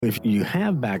If you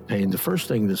have back pain, the first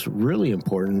thing that's really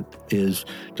important is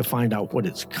to find out what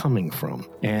it's coming from.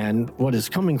 And what it's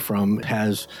coming from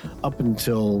has, up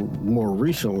until more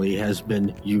recently, has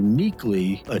been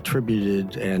uniquely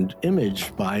attributed and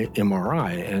imaged by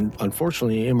MRI. And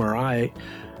unfortunately, MRI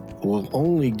will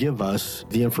only give us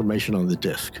the information on the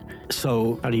disc.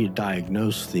 So how do you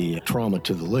diagnose the trauma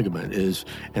to the ligament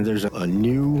and there's a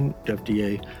new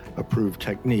FDA-approved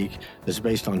technique that's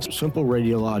based on simple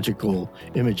radiological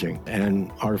imaging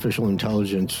and artificial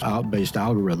intelligence-based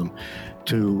algorithm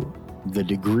to the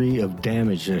degree of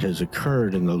damage that has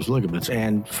occurred in those ligaments.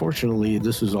 And fortunately,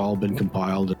 this has all been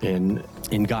compiled in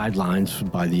guidelines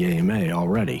by the AMA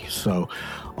already. So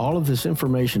all of this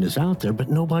information is out there, but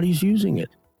nobody's using it.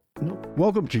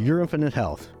 Welcome to Your Infinite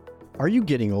Health. Are you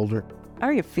getting older?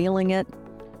 Are you feeling it?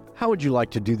 How would you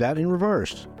like to do that in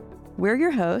reverse? We're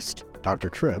your host, Dr.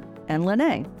 Tripp and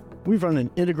Lene. We've run an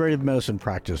integrative medicine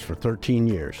practice for 13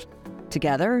 years.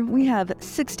 Together, we have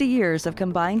 60 years of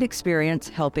combined experience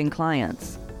helping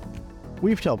clients.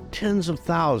 We've helped tens of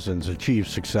thousands achieve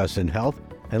success in health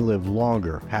and live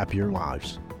longer, happier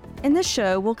lives. In this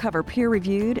show, we'll cover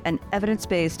peer-reviewed and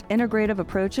evidence-based integrative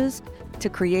approaches to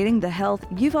creating the health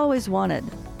you've always wanted.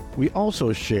 We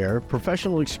also share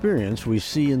professional experience we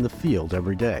see in the field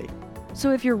every day.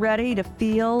 So if you're ready to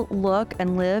feel, look,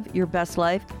 and live your best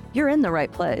life, you're in the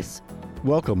right place.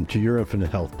 Welcome to Your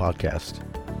Infinite Health podcast.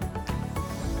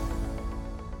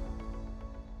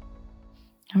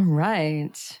 All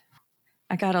right.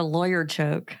 I got a lawyer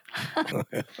joke.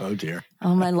 Oh, dear.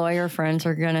 All my lawyer friends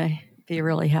are going to be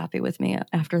really happy with me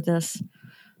after this.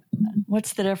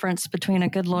 What's the difference between a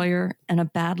good lawyer and a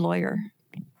bad lawyer?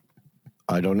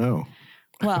 I don't know.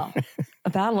 Well, a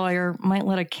bad lawyer might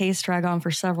let a case drag on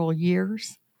for several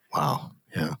years. Wow.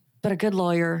 Yeah. But a good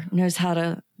lawyer knows how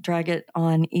to drag it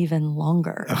on even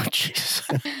longer. Oh, jeez.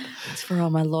 It's for all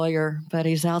my lawyer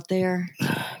buddies out there.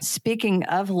 Speaking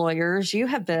of lawyers, you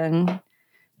have been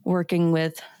working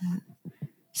with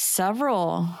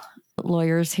several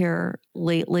lawyers here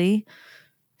lately,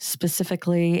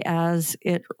 specifically as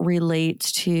it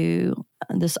relates to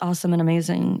this awesome and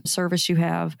amazing service you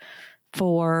have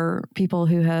for people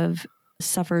who have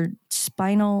suffered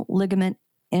spinal ligament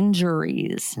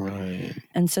injuries. Right.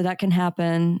 And so that can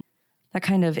happen, that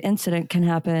kind of incident can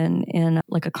happen in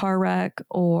like a car wreck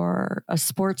or a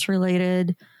sports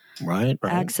related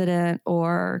accident,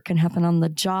 or can happen on the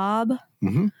job.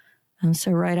 Mm-hmm. And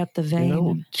so right up the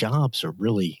vein. Jobs are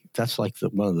really, that's like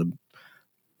one of the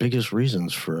biggest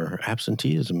reasons for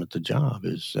absenteeism at the job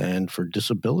and for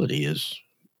disability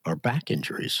are back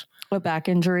injuries. What, back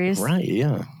injuries? Right,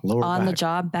 yeah. Lower on back. the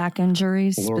job back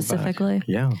injuries Lower specifically? Back.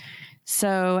 Yeah.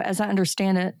 So as I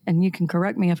understand it, and you can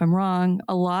correct me if I'm wrong,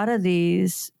 a lot of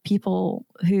these people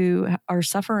who are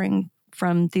suffering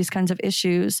from these kinds of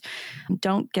issues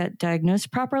don't get diagnosed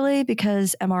properly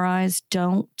because MRIs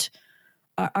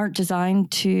aren't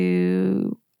designed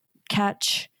to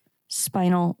catch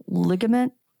spinal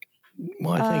ligament.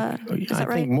 Well, I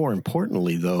think more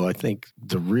importantly, though, I think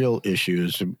the real issue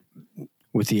is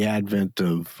with the advent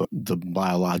of the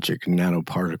biologic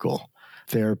nanoparticle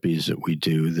therapies that we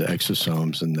do, the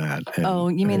exosomes and that.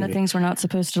 And, you mean the things we're not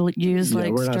supposed to use? Yeah,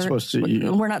 we're not supposed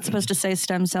to. We're not supposed to say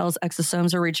stem cells,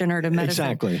 exosomes, or regenerative medicine.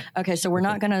 Exactly. Okay, so we're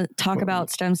not going to talk about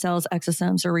stem cells,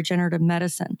 exosomes, or regenerative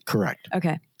medicine. Correct.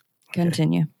 Okay,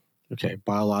 continue. Okay,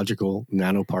 biological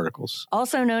nanoparticles.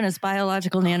 Also known as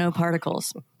biological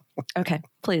nanoparticles. Okay,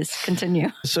 please continue.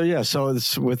 So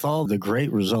it's with all the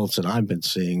great results that I've been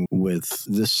seeing with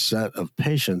this set of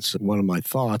patients, one of my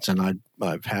thoughts, and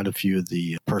I've had a few of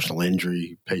the personal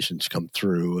injury patients come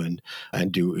through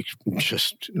and do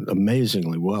just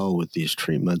amazingly well with these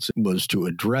treatments, was to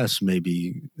address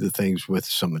maybe the things with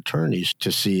some attorneys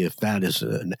to see if that is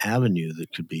an avenue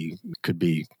that could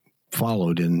be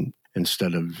followed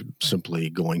instead of simply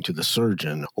going to the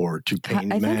surgeon or to pain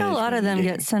management. I think a lot of them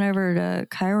get sent over to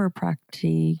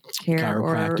chiropractic care,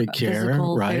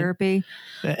 physical therapy.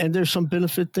 And there's some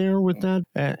benefit there with that,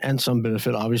 and some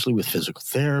benefit obviously with physical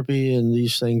therapy and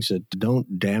these things that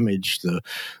don't damage the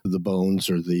bones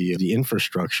or the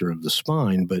infrastructure of the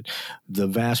spine. But the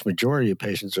vast majority of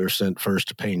patients are sent first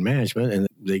to pain management, and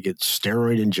they get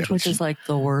steroid injections, which is like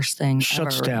the worst thing.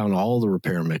 Shuts ever. down all the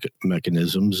repair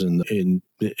mechanisms in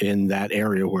that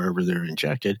area wherever they're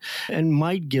injected, and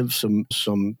might give some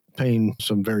pain,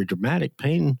 some very dramatic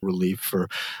pain relief for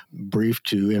brief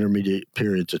to intermediate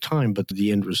periods of time. But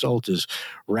the end result is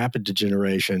rapid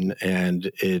degeneration,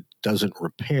 and it doesn't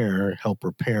help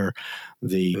repair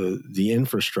the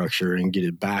infrastructure and get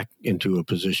it back into a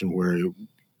position where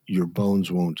your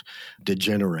bones won't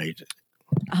degenerate.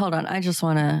 Hold on. I just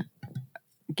want to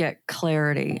get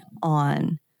clarity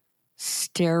on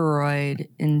steroid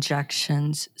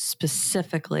injections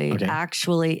specifically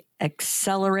actually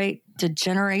accelerate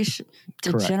degeneration?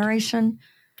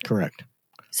 Correct.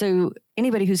 So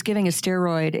anybody who's giving a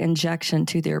steroid injection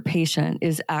to their patient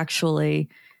is actually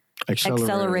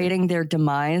accelerating their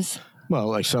demise?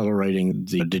 Well, accelerating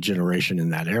the degeneration in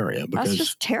that area. Because, that's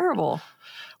just terrible.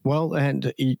 Well,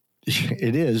 and it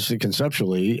is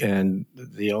conceptually, and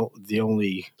the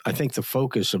only, I think the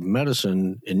focus of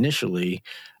medicine initially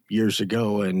years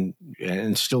ago and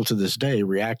still to this day,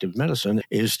 reactive medicine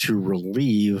is to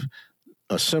relieve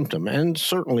a symptom. And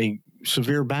certainly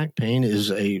severe back pain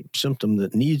is a symptom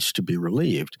that needs to be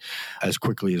relieved as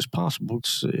quickly as possible.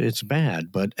 It's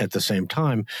bad, but at the same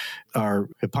time, our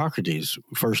Hippocrates,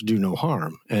 first do no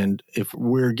harm. And if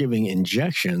we're giving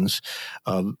injections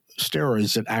of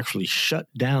steroids that actually shut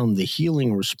down the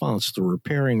healing response, the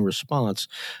repairing response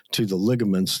to the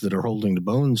ligaments that are holding the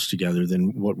bones together,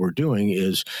 then what we're doing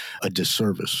is a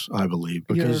disservice, I believe,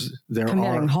 because you're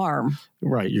committing harm.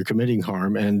 Right, you're committing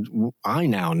harm, and I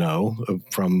now know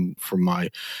from my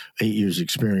 8 years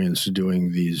experience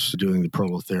doing the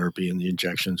prolotherapy and the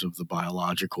injections of the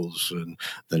biologicals and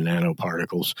the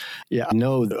nanoparticles. Yeah, I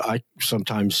know that I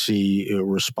sometimes see a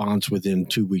response within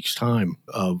 2 weeks' time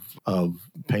of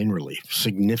pain relief,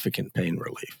 significant pain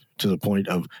relief, to the point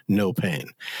of no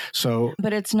pain. So,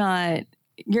 but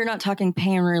you're not talking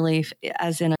pain relief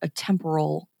as in a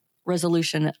temporal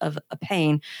resolution of a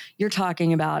pain. You're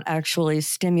talking about actually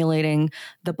stimulating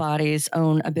the body's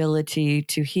own ability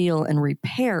to heal and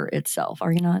repair itself,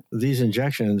 are you not? These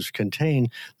injections contain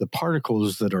the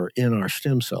particles that are in our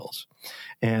stem cells.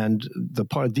 And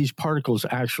these particles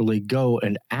actually go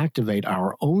and activate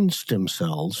our own stem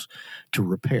cells to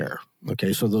repair.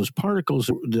 Okay, so those particles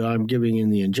that I'm giving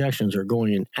in the injections are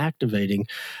going and activating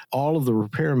all of the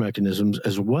repair mechanisms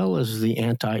as well as the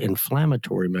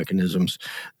anti-inflammatory mechanisms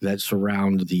that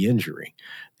surround the injury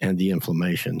and the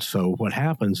inflammation. So what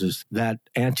happens is that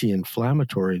the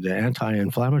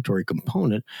anti-inflammatory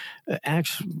component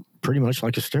acts pretty much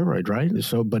like a steroid, right?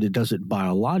 So, but it does it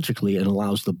biologically and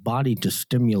allows the body to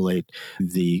stimulate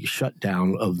the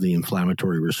shutdown of the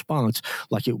inflammatory response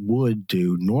like it would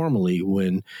do normally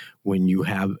when you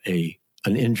have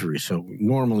an injury. So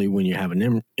normally when you have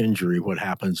an injury, what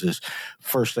happens is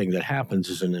first thing that happens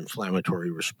is an inflammatory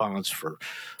response for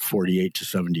 48 to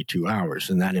 72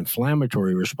 hours. And that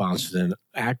inflammatory response then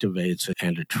activates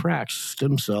and attracts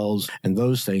stem cells and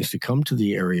those things to come to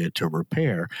the area to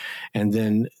repair. And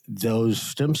then those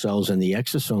stem cells and the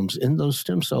exosomes in those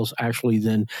stem cells actually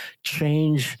then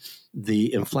change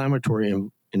the inflammatory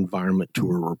environment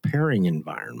to a repairing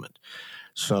environment.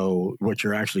 So what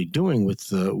you're actually doing with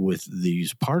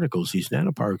these particles, these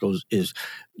nanoparticles, is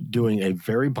doing a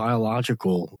very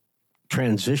biological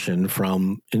transition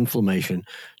from inflammation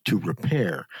to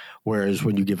repair. Whereas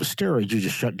when you give a steroid, you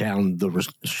just shut down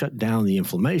the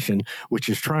inflammation, which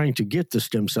is trying to get the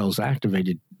stem cells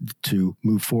activated to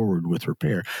move forward with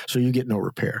repair. So you get no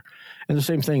repair. And the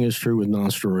same thing is true with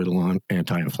nonsteroidal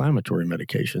anti-inflammatory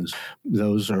medications.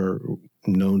 Those are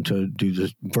known to do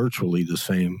virtually the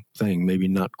same thing, maybe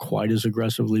not quite as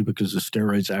aggressively because the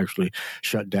steroids actually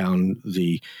shut down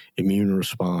the immune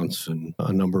response and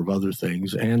a number of other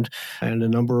things, and a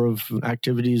number of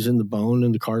activities in the bone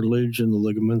and the cartilage and the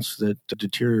ligaments that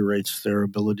deteriorates their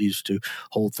abilities to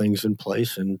hold things in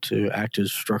place and to act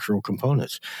as structural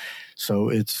components.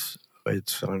 So I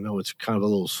don't know, it's kind of a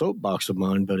little soapbox of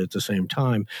mine, but at the same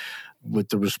time, with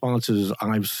the responses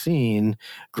I've seen,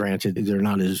 granted, they're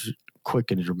not as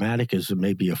quick and dramatic as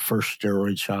maybe a first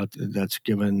steroid shot that's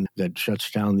given that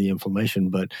shuts down the inflammation.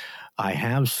 But I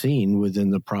have seen within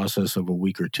the process of a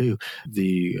week or two,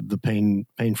 the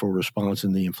painful response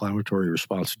and the inflammatory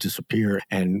response disappear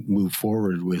and move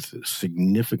forward with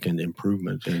significant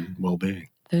improvement in well-being.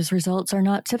 Those results are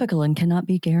not typical and cannot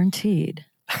be guaranteed.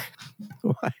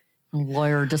 Why?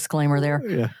 Lawyer disclaimer there.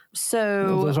 Yeah.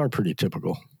 So those are pretty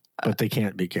typical, but they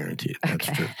can't be guaranteed. That's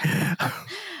true.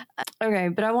 Okay,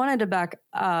 but I wanted to back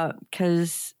up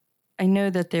because I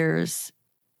know that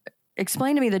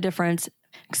explain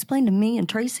to me and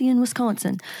Tracy in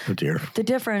Wisconsin. Oh dear. The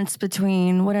difference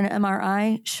between what an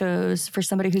MRI shows for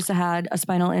somebody who's had a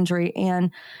spinal injury and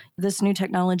this new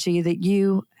technology that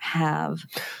you have.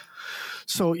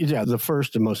 So, yeah, the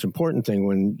first and most important thing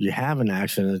when you have an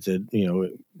accident that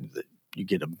you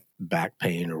get a back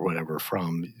pain or whatever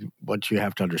from, what you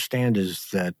have to understand is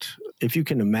that if you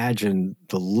can imagine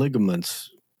the ligaments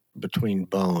between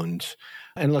bones,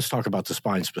 and let's talk about the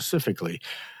spine specifically,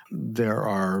 there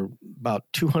are about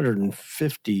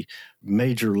 250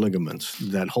 major ligaments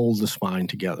that hold the spine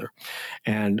together.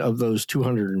 And of those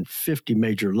 250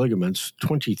 major ligaments,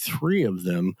 23 of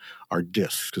them are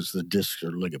discs, because the discs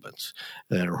are ligaments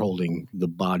that are holding the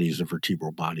bodies of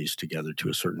vertebral bodies together to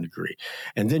a certain degree.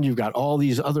 And then you've got all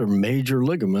these other major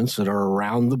ligaments that are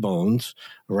around the bones,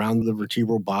 around the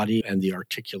vertebral body and the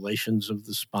articulations of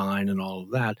the spine and all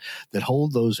of that, that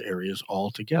hold those areas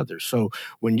all together. So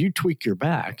when you tweak your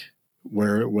back,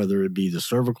 whether it be the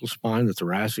cervical spine, the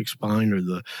thoracic spine, or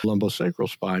the lumbosacral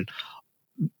spine,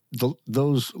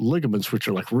 those ligaments, which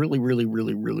are like really, really,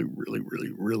 really, really, really,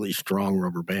 really, really strong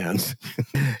rubber bands.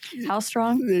 How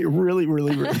strong? They really,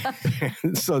 really, really.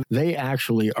 So they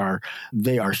actually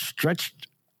they are stretched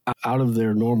out of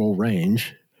their normal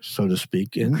range, so to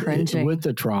speak, and with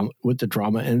the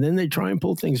trauma, and then they try and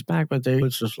pull things back, but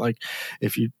it's just like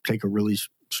if you take a really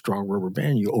strong rubber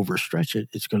band, you overstretch it,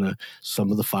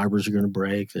 some of the fibers are going to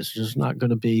break. It's just not going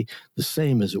to be the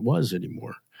same as it was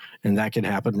anymore. And that can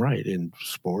happen, right, in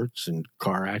sports and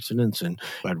car accidents and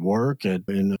at work and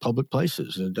in public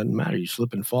places. It doesn't matter. You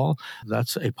slip and fall.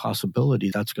 That's a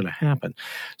possibility that's going to happen.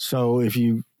 So if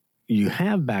you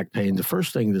have back pain, the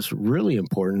first thing that's really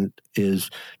important is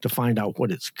to find out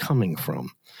what it's coming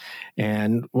from.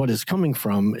 And what it's coming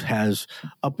from has,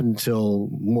 up until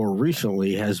more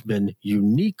recently, has been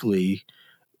uniquely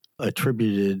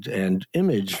attributed and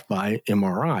imaged by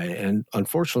MRI. And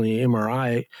unfortunately,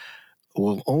 MRI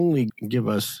will only give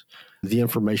us the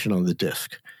information on the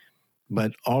disc.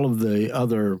 But all of the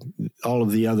other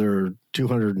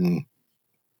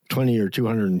 220 or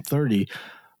 230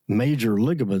 major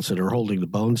ligaments that are holding the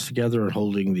bones together and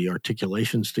holding the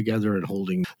articulations together and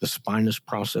holding the spinous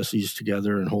processes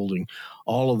together and holding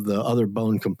all of the other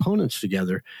bone components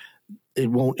together, it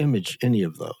won't image any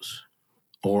of those,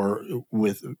 or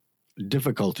with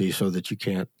difficulty so that you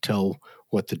can't tell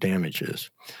what the damage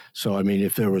is. So, I mean,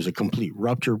 if there was a complete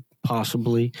rupture,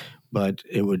 possibly, but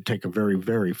it would take a very,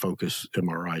 very focused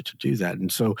MRI to do that.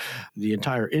 And so the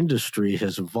entire industry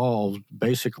has evolved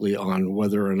basically on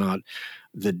whether or not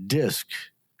the disc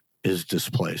is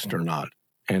displaced or not,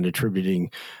 and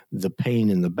attributing the pain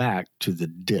in the back to the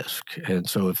disc. And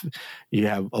so if you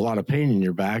have a lot of pain in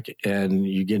your back and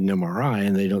you get an MRI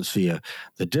and they don't see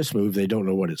the disc move, they don't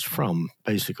know what it's from,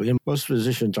 basically. And most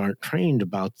physicians aren't trained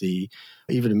about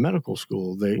even in medical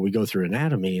school, we go through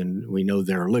anatomy and we know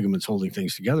there are ligaments holding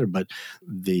things together, but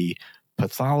the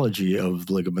pathology of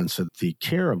ligaments and the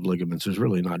care of ligaments is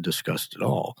really not discussed at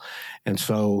all. And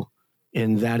so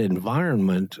in that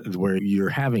environment where you're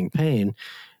having pain,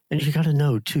 and you got to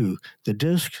know, too, the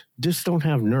discs don't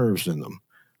have nerves in them.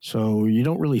 So you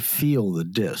don't really feel the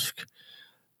disc.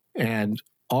 And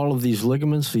all of these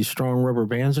ligaments, these strong rubber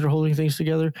bands that are holding things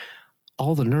together,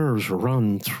 all the nerves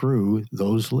run through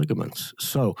those ligaments.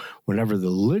 So whenever the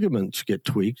ligaments get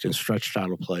tweaked and stretched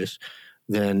out of place,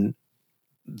 then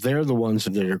they're the ones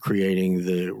that are creating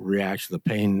the reaction, the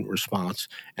pain response,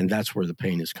 and that's where the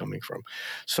pain is coming from.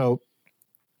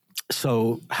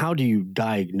 So how do you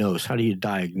diagnose? How do you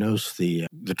diagnose the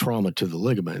trauma to the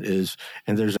ligament?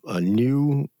 And there's a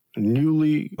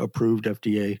newly approved,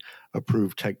 FDA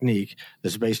approved technique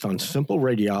that's based on simple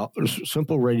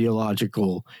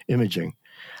radiological imaging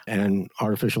and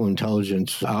artificial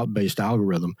intelligence based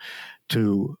algorithm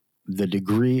to the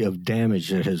degree of damage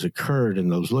that has occurred in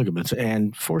those ligaments.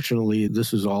 And fortunately,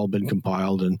 this has all been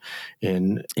compiled in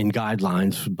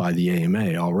guidelines by the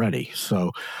AMA already.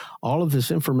 So all of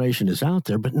this information is out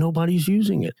there, but nobody's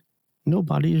using it.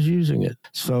 Nobody is using it.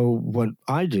 So what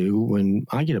I do when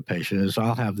I get a patient is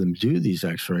I'll have them do these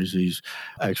x-rays,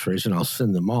 and I'll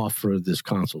send them off for this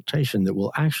consultation that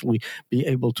will actually be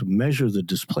able to measure the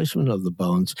displacement of the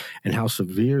bones and how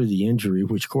severe the injury,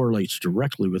 which correlates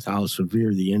directly with how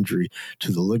severe the injury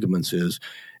to the ligaments is.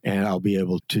 And I'll be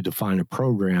able to define a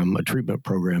treatment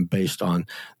program based on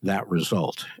that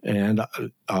result. And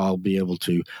I'll be able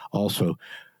to also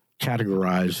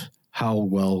categorize how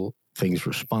well things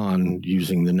respond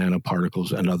using the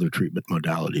nanoparticles and other treatment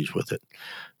modalities with it.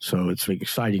 So it's an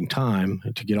exciting time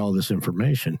to get all this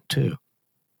information too.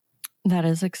 That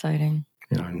is exciting.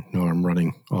 Yeah, I know I'm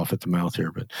running off at the mouth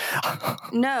here, but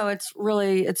no, it's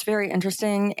very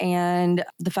interesting. And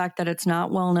the fact that it's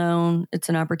not well known, it's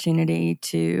an opportunity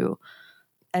to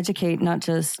educate not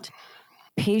just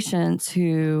patients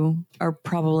who are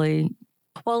probably.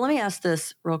 Well, let me ask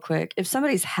this real quick. If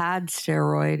somebody's had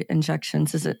steroid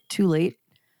injections, is it too late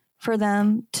for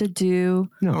them to do?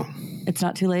 No. It's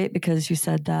not too late because you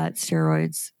said that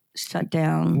steroids shut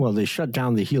down. Well, they shut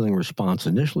down the healing response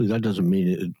initially. That doesn't mean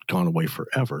it's gone away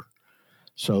forever.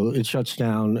 So it shuts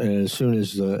down as soon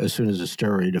as the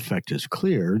steroid effect is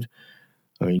cleared.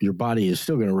 I mean, your body is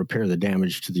still going to repair the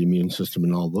damage to the immune system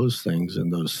and all those things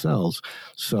and those cells.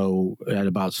 So at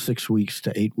about 6 weeks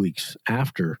to 8 weeks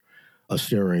after a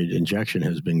steroid injection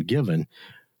has been given,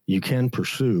 you can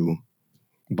pursue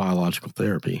biological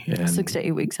therapy and 6 to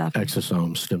 8 weeks after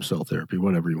exosome stem cell therapy,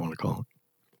 whatever you want to call it.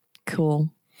 Cool.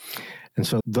 And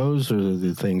so those are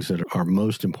the things that are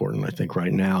most important, I think,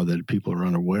 right now that people are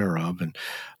unaware of. And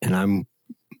I'm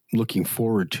looking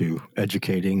forward to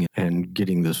educating and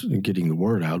getting the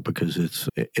word out, because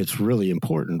it's really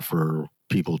important for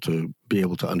people to be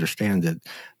able to understand that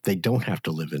they don't have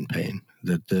to live in pain,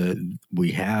 that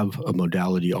we have a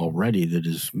modality already that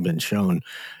has been shown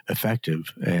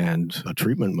effective, and a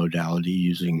treatment modality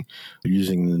using the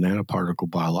nanoparticle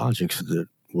biologics that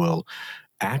will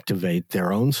activate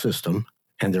their own system,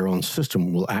 and their own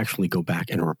system will actually go back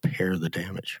and repair the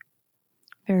damage.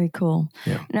 Very cool.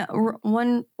 Yeah. Now,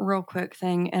 one real quick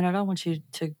thing, and I don't want you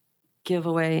to give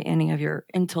away any of your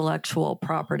intellectual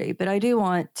property, but I do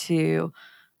want to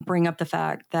bring up the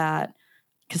fact that,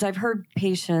 because I've heard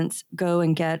patients go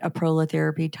and get a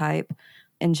prolotherapy type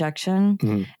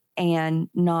injection and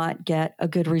not get a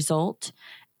good result.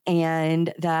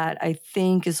 And that I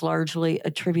think is largely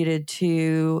attributed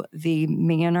to the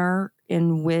manner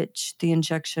in which the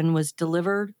injection was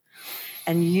delivered.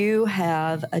 And you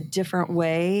have a different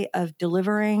way of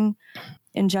delivering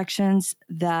injections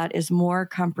that is more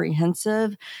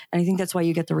comprehensive. And I think that's why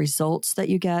you get the results that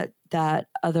you get that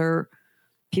other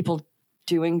people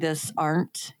doing this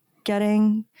aren't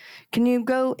getting. Can you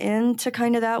go into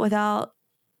kind of that without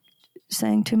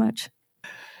saying too much?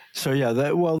 So, yeah,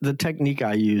 the technique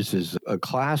I use is a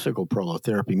classical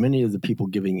prolotherapy. Many of the people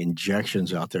giving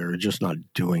injections out there are just not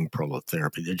doing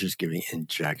prolotherapy. They're just giving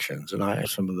injections. And I have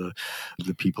some of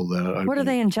the people that... What are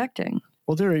they injecting?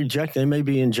 Well, they may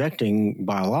be injecting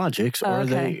biologics,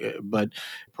 but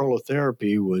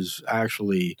prolotherapy was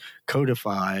actually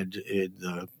codified in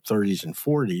the 1930s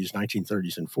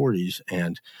and 40s,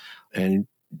 and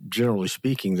generally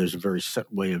speaking, there's a very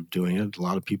set way of doing it. A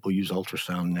lot of people use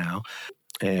ultrasound now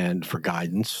and for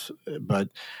guidance, but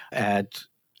at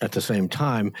the same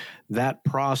time, that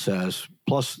process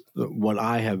plus what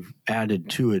I have added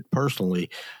to it personally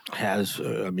has,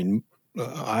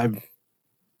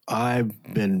 I've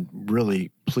been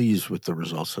really pleased with the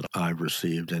results that I've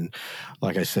received. And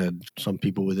like I said, some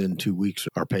people within 2 weeks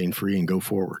are pain-free and go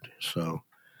forward. So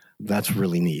that's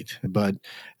really neat. But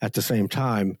at the same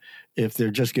time, if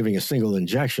they're just giving a single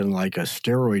injection, like a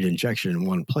steroid injection in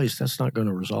one place, that's not going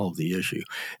to resolve the issue.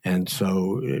 And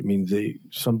so, I mean,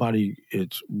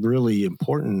 it's really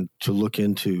important to look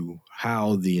into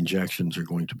how the injections are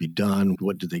going to be done.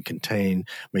 What do they contain?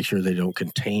 Make sure they don't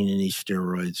contain any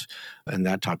steroids and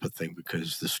that type of thing,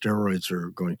 because the steroids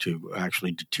are going to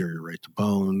actually deteriorate the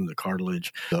bone, the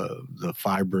cartilage, the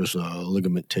fibers,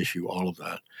 ligament tissue, all of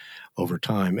that over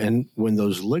time. And when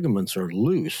those ligaments are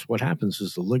loose, what happens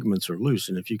is the ligaments are loose.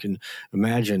 And if you can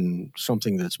imagine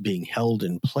something that's being held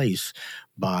in place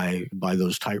by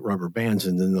those tight rubber bands,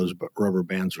 and then those rubber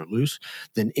bands are loose,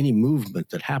 then any movement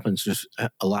that happens just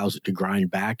allows it to grind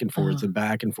back and forth and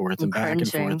back and forth and back and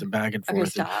forth and back and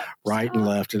forth, and right and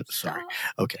left. Sorry.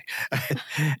 Okay.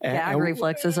 Gag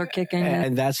reflexes are kicking in.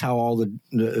 And that's how all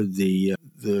the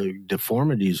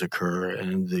deformities occur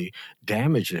and the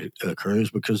damage occurs,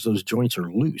 because those joints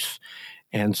are loose.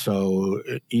 And so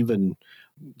even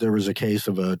there was a case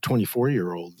of a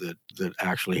 24-year-old that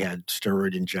actually had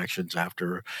steroid injections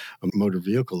after a motor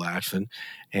vehicle accident,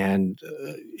 and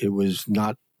it was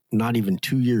not even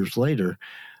 2 years later,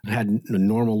 had a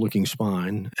normal-looking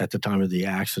spine at the time of the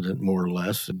accident, more or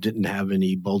less. It didn't have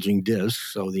any bulging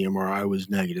discs, so the MRI was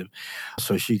negative.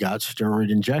 So she got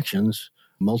steroid injections,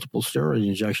 multiple steroid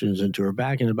injections into her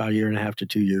back, and about a year and a half to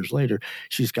 2 years later,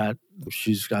 she's got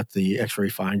the X-ray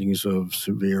findings of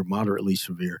moderately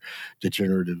severe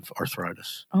degenerative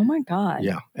arthritis. Oh my God.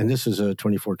 Yeah. And this is a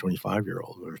 24,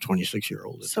 25-year-old or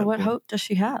 26-year-old. So what hope does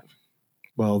she have?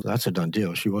 Well, that's a done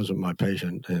deal. She wasn't my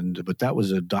patient, but that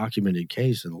was a documented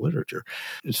case in the literature.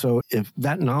 So if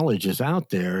that knowledge is out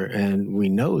there and we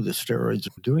know the steroids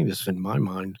are doing this, in my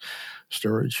mind,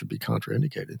 steroids should be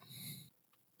contraindicated.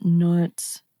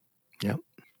 Nuts. Yep.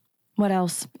 What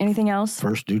else? Anything else?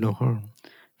 First, do no harm.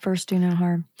 First, do no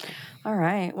harm. All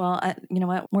right. Well, you know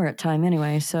what? We're at time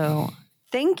anyway. So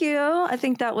thank you. I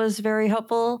think that was very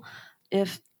helpful.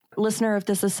 If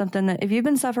this is something that, if you've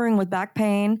been suffering with back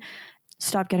pain,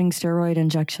 stop getting steroid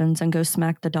injections and go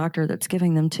smack the doctor that's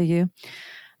giving them to you,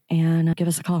 and give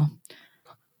us a call.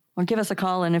 Or give us a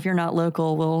call, and if you're not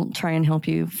local, we'll try and help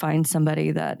you find somebody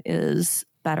that is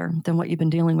better than what you've been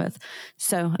dealing with.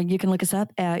 So you can look us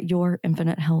up at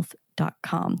yourinfinitehealth.com.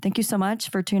 therapies.com. Thank you so much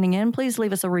for tuning in. Please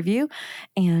leave us a review.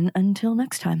 And until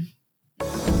next time.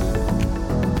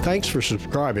 Thanks for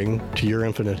subscribing to Your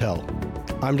Infinite Health.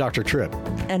 I'm Dr. Tripp.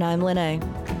 And I'm Lene.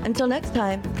 Until next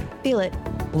time, feel it,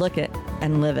 look it,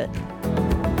 and live it.